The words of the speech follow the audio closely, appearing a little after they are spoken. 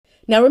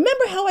Now,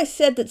 remember how I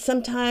said that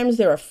sometimes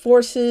there are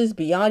forces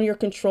beyond your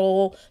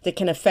control that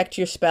can affect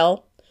your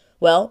spell?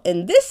 Well,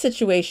 in this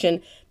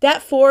situation,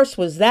 that force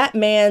was that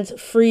man's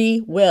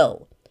free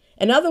will.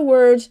 In other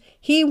words,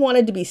 he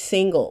wanted to be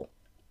single,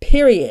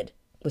 period,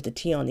 with a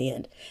T on the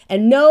end.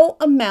 And no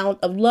amount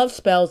of love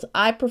spells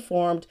I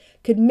performed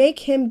could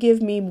make him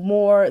give me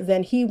more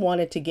than he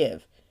wanted to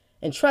give.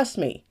 And trust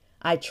me,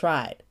 I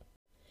tried.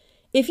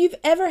 If you've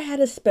ever had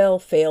a spell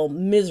fail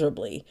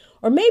miserably,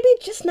 or maybe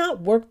just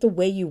not work the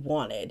way you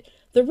wanted,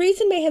 the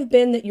reason may have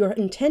been that your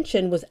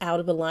intention was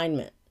out of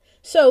alignment.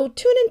 So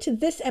tune into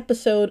this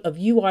episode of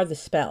You Are the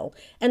Spell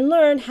and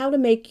learn how to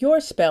make your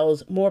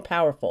spells more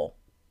powerful.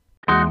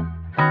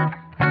 I'm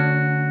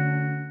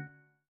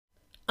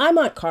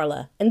Aunt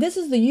Carla, and this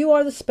is the You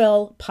Are the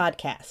Spell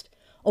podcast.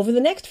 Over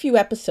the next few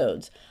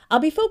episodes, I'll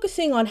be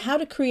focusing on how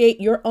to create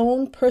your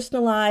own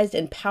personalized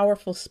and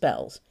powerful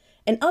spells.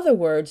 In other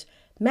words,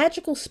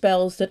 magical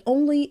spells that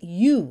only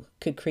you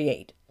could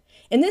create.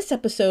 In this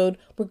episode,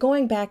 we're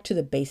going back to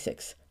the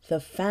basics,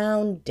 the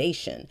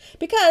foundation,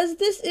 because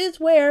this is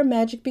where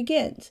magic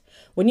begins.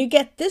 When you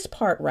get this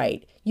part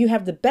right, you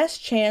have the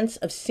best chance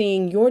of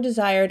seeing your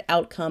desired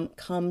outcome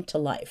come to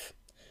life.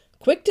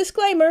 Quick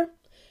disclaimer.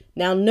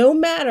 Now, no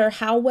matter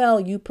how well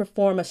you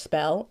perform a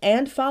spell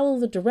and follow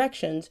the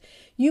directions,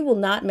 you will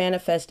not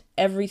manifest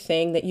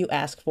everything that you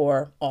ask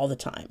for all the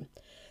time.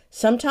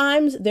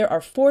 Sometimes there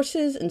are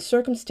forces and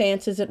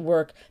circumstances at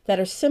work that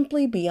are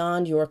simply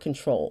beyond your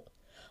control.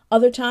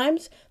 Other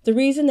times, the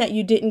reason that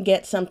you didn't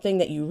get something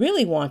that you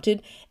really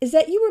wanted is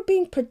that you were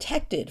being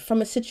protected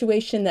from a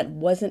situation that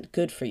wasn't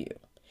good for you.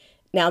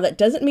 Now, that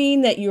doesn't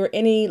mean that you're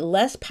any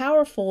less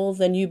powerful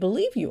than you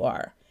believe you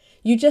are.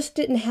 You just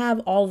didn't have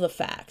all the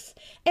facts,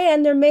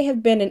 and there may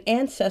have been an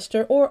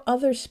ancestor or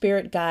other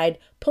spirit guide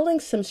pulling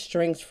some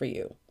strings for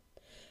you.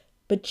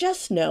 But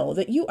just know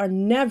that you are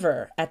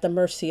never at the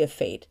mercy of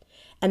fate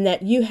and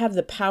that you have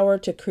the power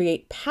to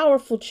create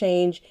powerful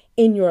change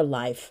in your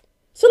life.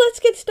 So let's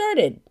get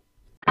started.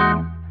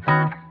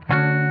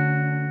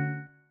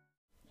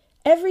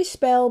 Every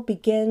spell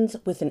begins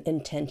with an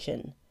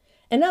intention.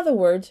 In other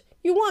words,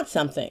 you want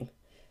something.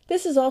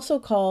 This is also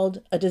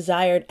called a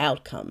desired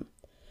outcome.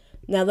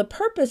 Now, the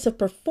purpose of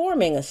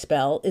performing a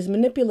spell is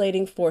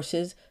manipulating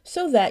forces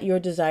so that your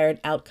desired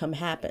outcome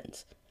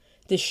happens.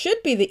 This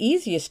should be the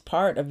easiest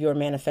part of your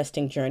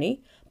manifesting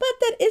journey, but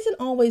that isn't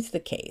always the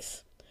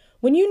case.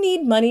 When you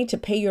need money to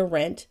pay your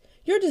rent,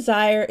 your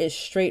desire is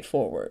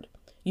straightforward.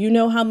 You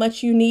know how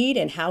much you need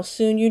and how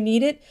soon you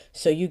need it,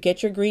 so you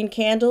get your green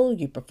candle,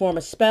 you perform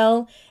a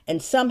spell, and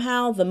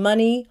somehow the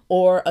money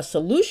or a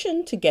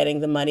solution to getting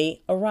the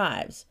money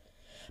arrives.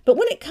 But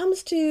when it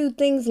comes to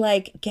things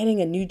like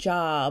getting a new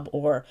job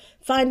or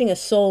finding a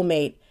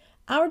soulmate,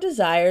 our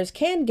desires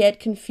can get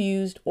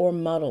confused or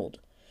muddled.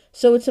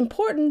 So it's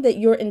important that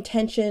your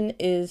intention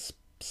is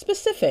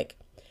specific.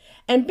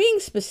 And being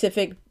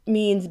specific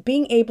means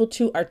being able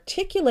to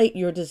articulate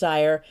your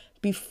desire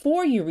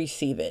before you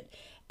receive it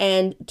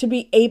and to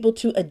be able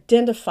to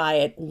identify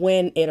it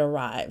when it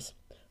arrives.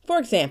 For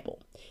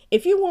example,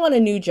 if you want a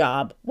new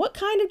job, what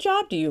kind of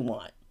job do you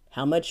want?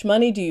 How much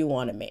money do you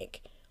want to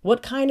make?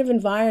 What kind of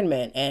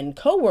environment and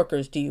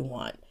coworkers do you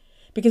want?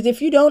 Because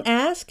if you don't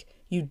ask,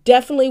 you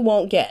definitely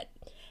won't get.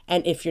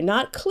 And if you're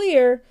not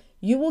clear,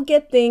 you will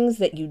get things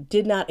that you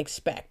did not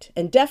expect,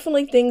 and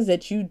definitely things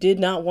that you did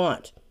not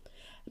want.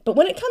 But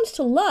when it comes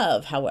to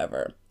love,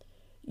 however,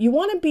 you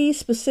want to be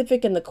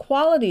specific in the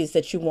qualities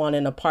that you want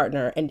in a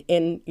partner and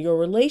in your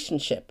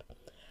relationship.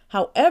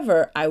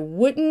 However, I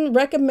wouldn't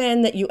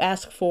recommend that you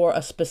ask for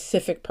a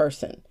specific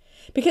person,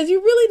 because you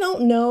really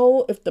don't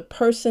know if the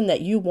person that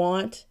you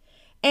want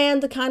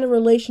and the kind of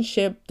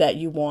relationship that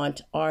you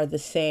want are the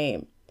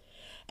same.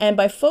 And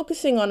by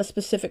focusing on a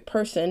specific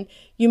person,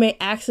 you may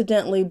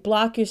accidentally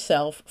block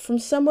yourself from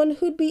someone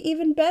who'd be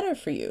even better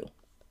for you.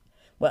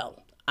 Well,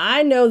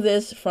 I know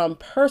this from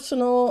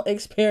personal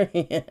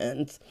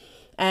experience,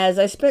 as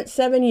I spent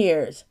 7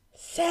 years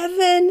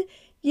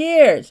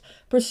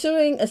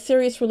pursuing a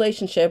serious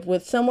relationship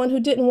with someone who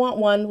didn't want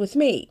one with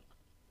me.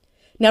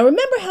 Now,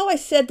 remember how I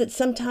said that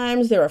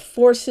sometimes there are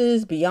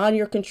forces beyond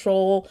your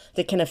control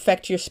that can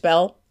affect your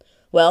spell?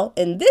 Well,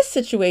 in this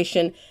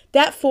situation,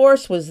 that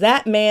force was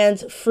that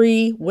man's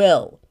free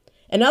will.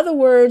 In other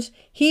words,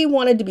 he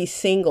wanted to be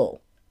single,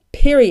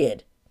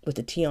 period, with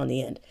a T on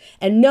the end.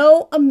 And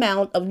no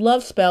amount of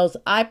love spells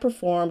I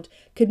performed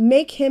could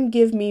make him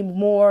give me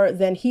more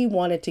than he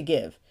wanted to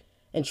give.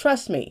 And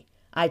trust me,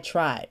 I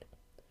tried.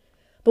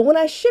 But when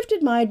I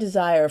shifted my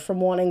desire from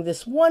wanting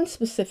this one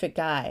specific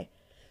guy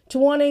to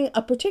wanting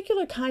a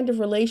particular kind of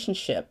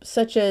relationship,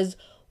 such as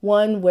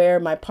one where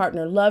my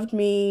partner loved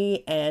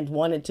me and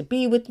wanted to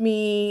be with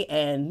me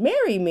and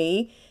marry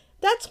me,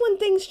 that's when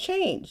things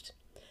changed.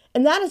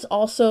 And that is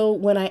also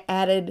when I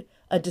added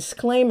a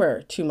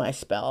disclaimer to my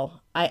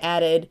spell. I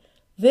added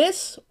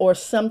this or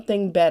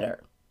something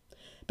better.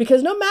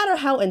 Because no matter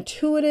how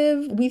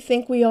intuitive we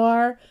think we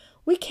are,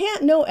 we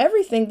can't know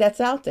everything that's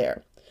out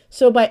there.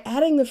 So by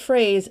adding the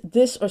phrase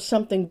this or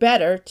something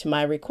better to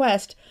my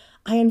request,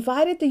 I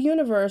invited the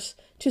universe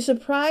to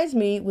surprise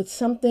me with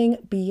something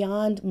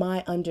beyond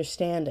my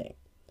understanding.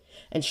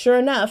 And sure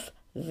enough,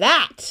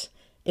 that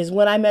is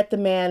when I met the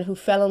man who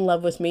fell in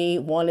love with me,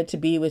 wanted to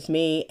be with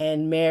me,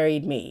 and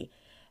married me.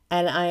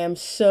 And I am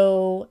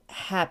so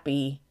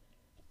happy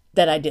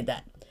that I did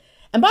that.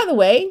 And by the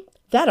way,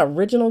 that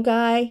original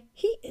guy,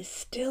 he is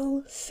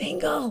still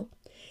single.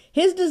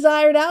 His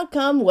desired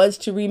outcome was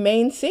to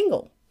remain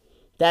single.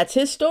 That's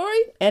his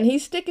story, and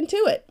he's sticking to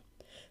it.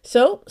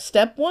 So,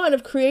 step one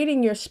of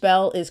creating your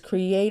spell is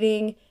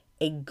creating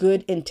a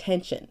good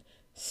intention,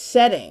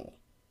 setting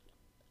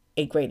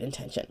a great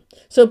intention.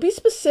 So be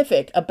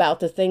specific about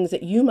the things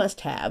that you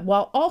must have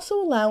while also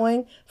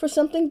allowing for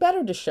something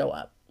better to show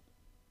up.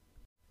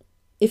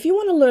 If you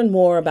want to learn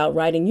more about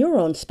writing your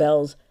own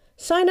spells,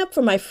 sign up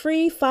for my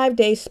free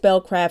 5-day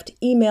Spellcraft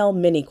email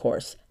mini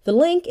course. The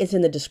link is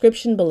in the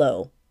description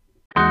below.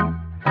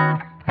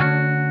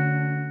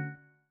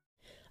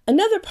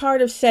 Another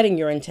part of setting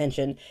your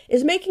intention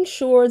is making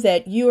sure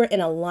that you are in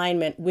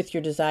alignment with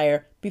your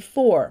desire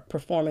before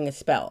performing a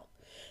spell.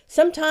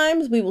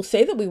 Sometimes we will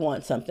say that we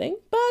want something,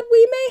 but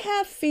we may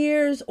have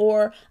fears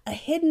or a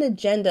hidden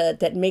agenda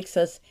that makes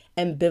us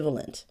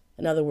ambivalent.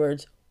 In other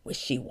words,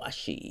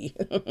 wishy-washy.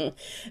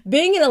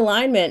 Being in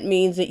alignment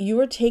means that you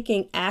are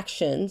taking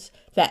actions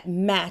that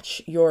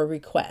match your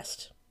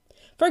request.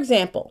 For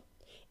example,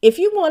 if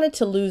you wanted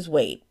to lose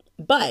weight,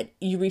 but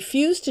you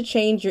refuse to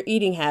change your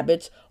eating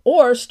habits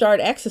or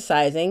start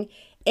exercising,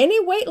 any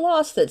weight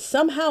loss that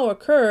somehow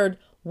occurred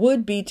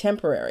would be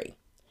temporary.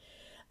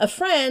 A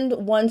friend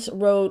once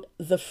wrote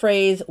the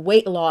phrase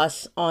weight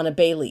loss on a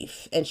bay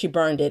leaf, and she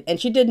burned it, and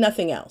she did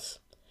nothing else.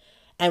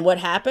 And what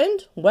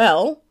happened?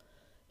 Well,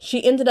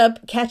 she ended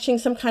up catching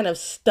some kind of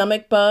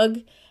stomach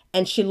bug,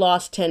 and she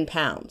lost 10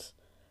 pounds.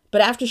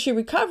 But after she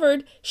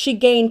recovered, she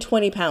gained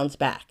 20 pounds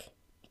back.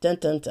 Dun,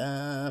 dun,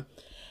 dun.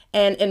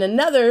 And in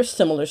another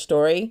similar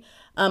story,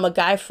 a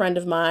guy friend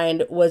of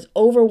mine was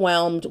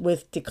overwhelmed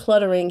with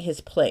decluttering his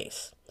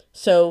place.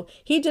 So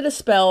he did a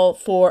spell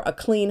for a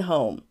clean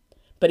home,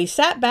 but he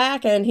sat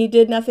back and he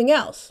did nothing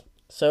else.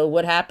 So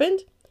what happened?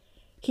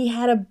 He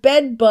had a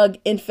bed bug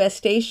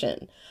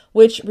infestation,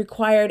 which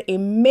required a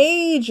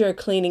major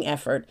cleaning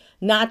effort,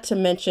 not to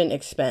mention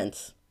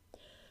expense.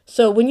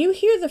 So when you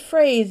hear the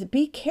phrase,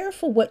 be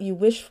careful what you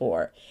wish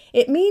for,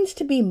 it means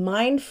to be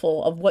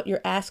mindful of what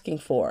you're asking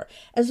for,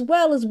 as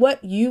well as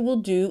what you will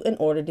do in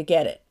order to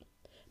get it.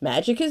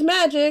 Magic is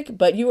magic,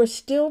 but you are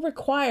still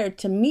required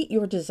to meet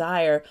your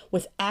desire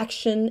with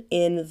action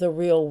in the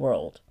real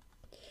world.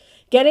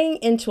 Getting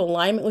into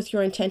alignment with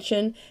your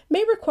intention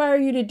may require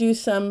you to do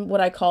some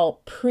what I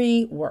call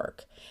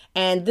pre-work.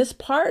 And this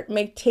part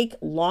may take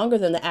longer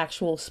than the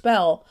actual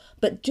spell,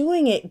 but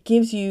doing it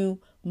gives you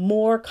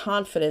more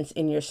confidence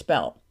in your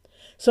spell.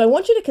 So I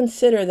want you to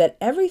consider that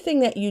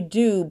everything that you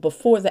do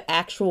before the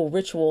actual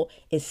ritual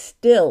is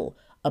still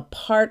a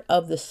part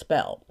of the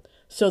spell.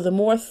 So the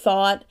more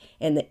thought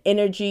and the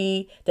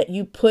energy that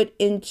you put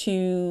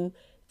into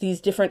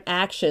these different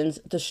actions,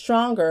 the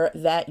stronger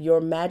that your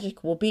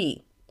magic will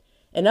be.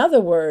 In other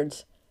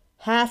words,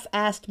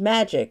 half-assed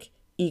magic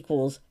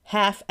equals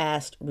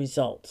half-assed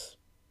results.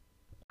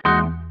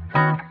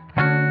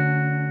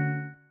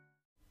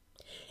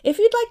 If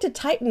you'd like to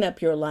tighten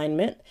up your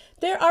alignment,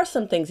 there are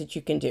some things that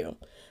you can do.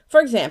 For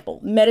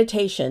example,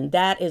 meditation,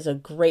 that is a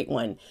great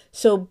one.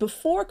 So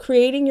before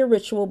creating your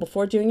ritual,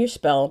 before doing your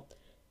spell,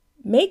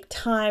 make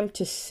time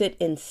to sit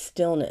in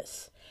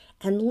stillness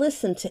and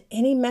listen to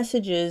any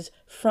messages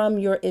from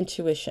your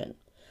intuition.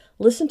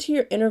 Listen to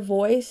your inner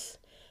voice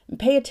and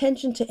pay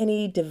attention to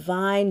any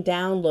divine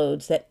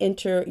downloads that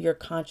enter your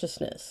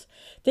consciousness.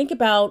 Think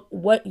about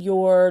what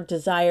your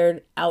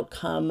desired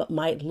outcome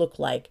might look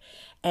like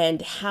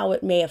and how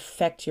it may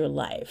affect your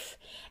life.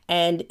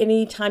 And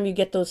anytime you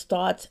get those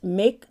thoughts,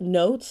 make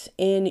notes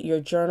in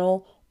your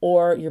journal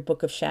or your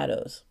book of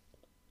shadows.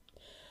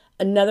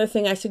 Another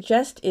thing I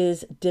suggest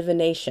is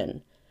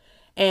divination.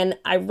 And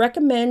I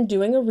recommend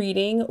doing a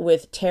reading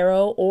with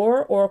tarot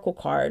or oracle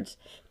cards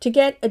to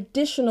get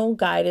additional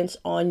guidance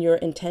on your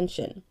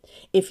intention.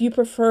 If you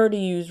prefer to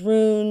use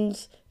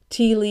runes,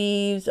 tea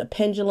leaves, a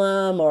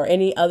pendulum, or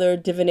any other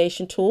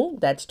divination tool,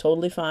 that's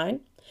totally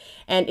fine.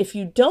 And if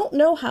you don't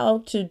know how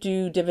to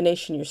do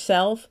divination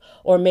yourself,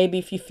 or maybe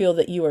if you feel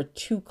that you are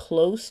too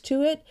close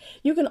to it,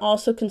 you can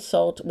also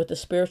consult with a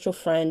spiritual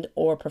friend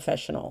or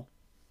professional.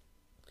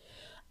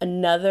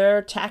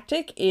 Another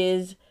tactic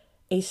is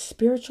a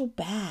spiritual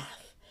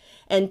bath.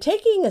 And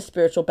taking a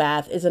spiritual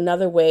bath is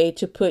another way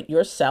to put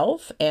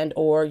yourself and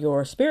or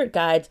your spirit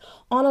guides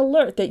on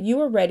alert that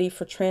you are ready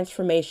for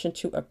transformation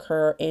to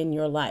occur in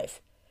your life.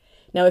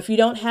 Now, if you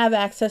don't have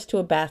access to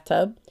a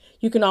bathtub,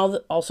 you can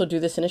also do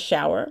this in a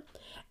shower.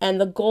 And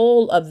the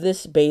goal of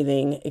this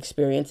bathing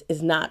experience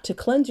is not to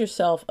cleanse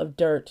yourself of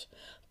dirt,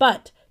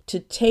 but to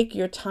take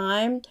your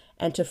time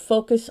and to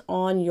focus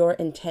on your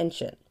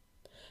intention.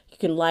 You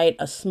can light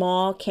a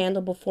small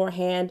candle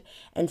beforehand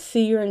and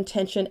see your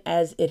intention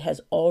as it has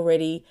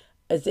already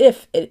as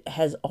if it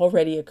has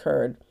already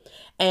occurred.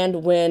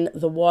 And when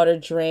the water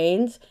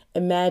drains,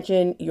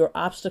 imagine your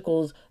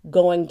obstacles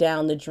going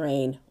down the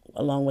drain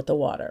along with the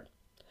water.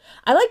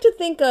 I like to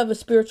think of a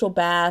spiritual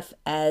bath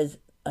as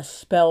a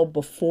spell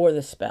before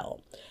the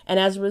spell. And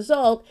as a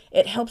result,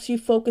 it helps you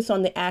focus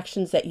on the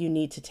actions that you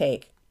need to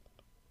take.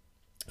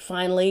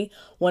 Finally,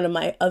 one of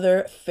my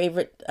other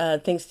favorite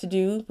things to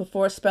do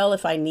before a spell,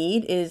 if I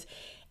need, is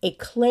a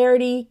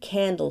clarity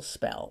candle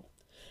spell.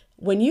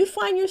 When you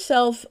find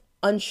yourself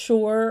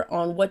unsure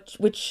on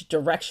which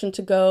direction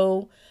to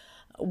go,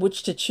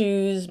 which to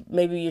choose,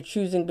 maybe you're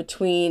choosing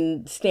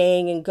between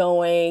staying and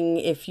going,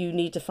 if you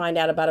need to find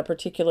out about a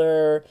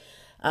particular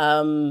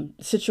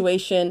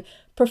situation,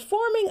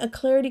 performing a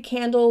clarity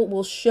candle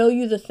will show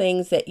you the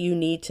things that you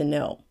need to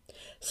know.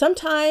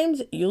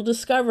 Sometimes you'll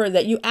discover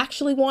that you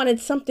actually wanted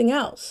something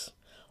else,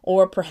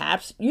 or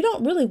perhaps you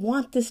don't really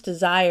want this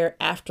desire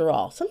after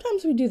all.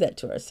 Sometimes we do that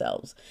to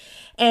ourselves.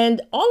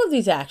 And all of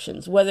these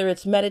actions, whether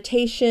it's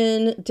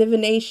meditation,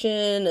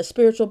 divination, a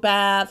spiritual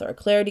bath, or a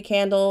clarity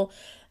candle,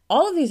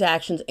 all of these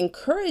actions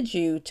encourage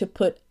you to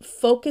put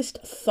focused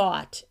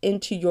thought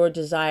into your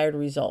desired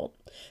result.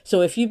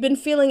 So if you've been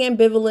feeling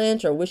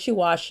ambivalent or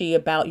wishy-washy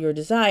about your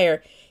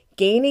desire,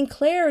 gaining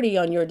clarity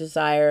on your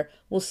desire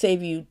will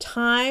save you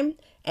time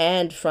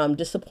and from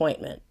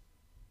disappointment.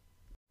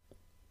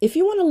 If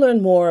you want to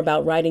learn more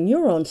about writing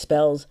your own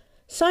spells,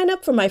 sign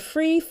up for my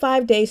free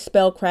 5-day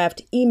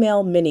Spellcraft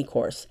email mini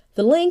course.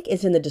 The link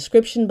is in the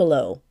description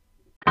below.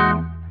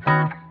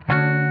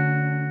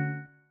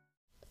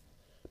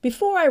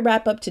 Before I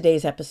wrap up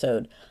today's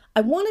episode,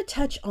 I want to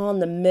touch on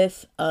the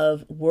myth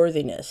of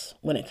worthiness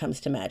when it comes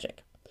to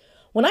magic.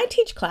 When I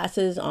teach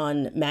classes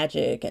on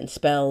magic and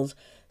spells,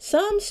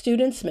 some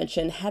students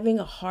mention having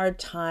a hard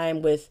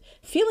time with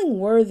feeling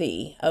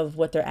worthy of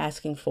what they're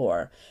asking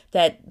for,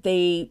 that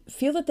they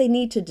feel that they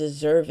need to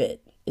deserve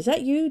it. Is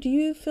that you? Do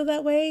you feel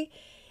that way?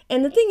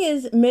 And the thing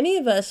is, many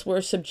of us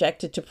were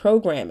subjected to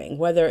programming,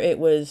 whether it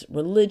was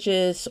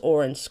religious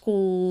or in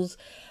schools,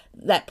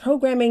 that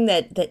programming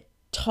that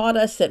taught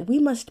us that we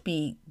must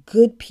be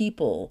good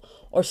people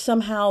or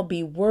somehow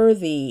be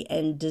worthy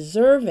and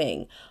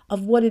deserving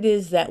of what it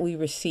is that we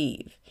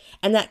receive.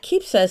 And that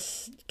keeps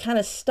us kind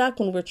of stuck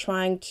when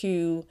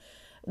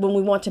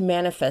we want to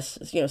manifest,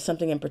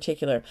 something in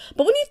particular.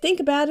 But when you think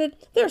about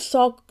it, there are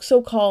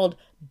so-called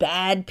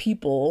bad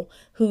people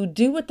who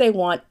do what they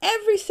want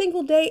every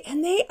single day,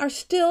 and they are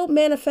still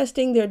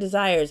manifesting their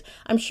desires.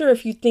 I'm sure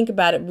if you think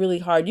about it really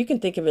hard, you can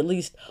think of at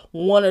least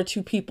one or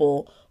two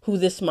people who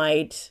this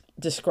might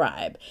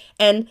describe.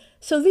 And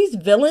so these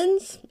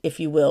villains, if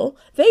you will,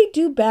 they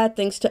do bad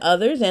things to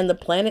others and the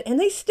planet, and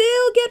they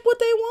still get what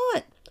they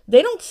want.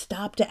 They don't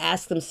stop to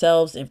ask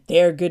themselves if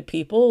they're good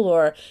people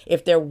or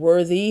if they're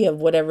worthy of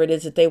whatever it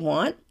is that they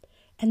want.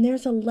 And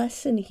there's a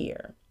lesson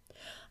here.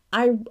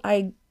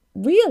 I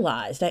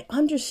realized, I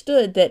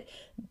understood that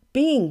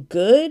being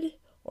good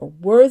or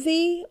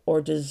worthy or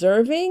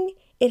deserving,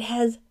 it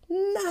has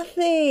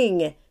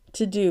nothing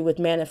to do with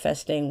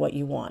manifesting what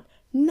you want.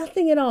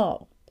 Nothing at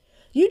all.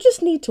 You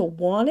just need to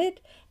want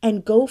it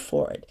and go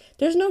for it.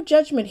 There's no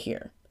judgment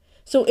here.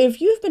 So if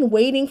you've been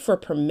waiting for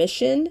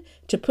permission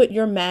to put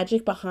your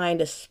magic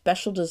behind a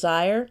special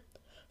desire,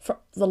 for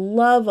the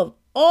love of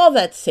all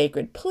that's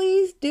sacred,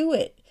 please do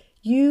it.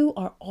 You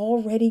are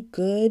already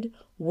good,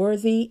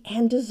 worthy,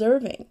 and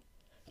deserving,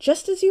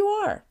 just as you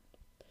are.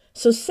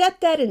 So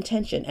set that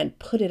intention and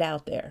put it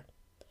out there,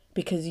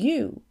 because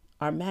you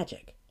are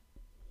magic.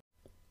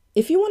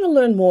 If you want to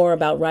learn more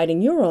about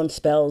writing your own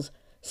spells,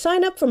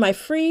 sign up for my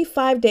free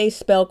 5-day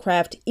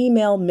Spellcraft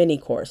email mini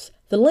course.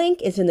 The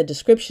link is in the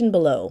description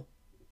below.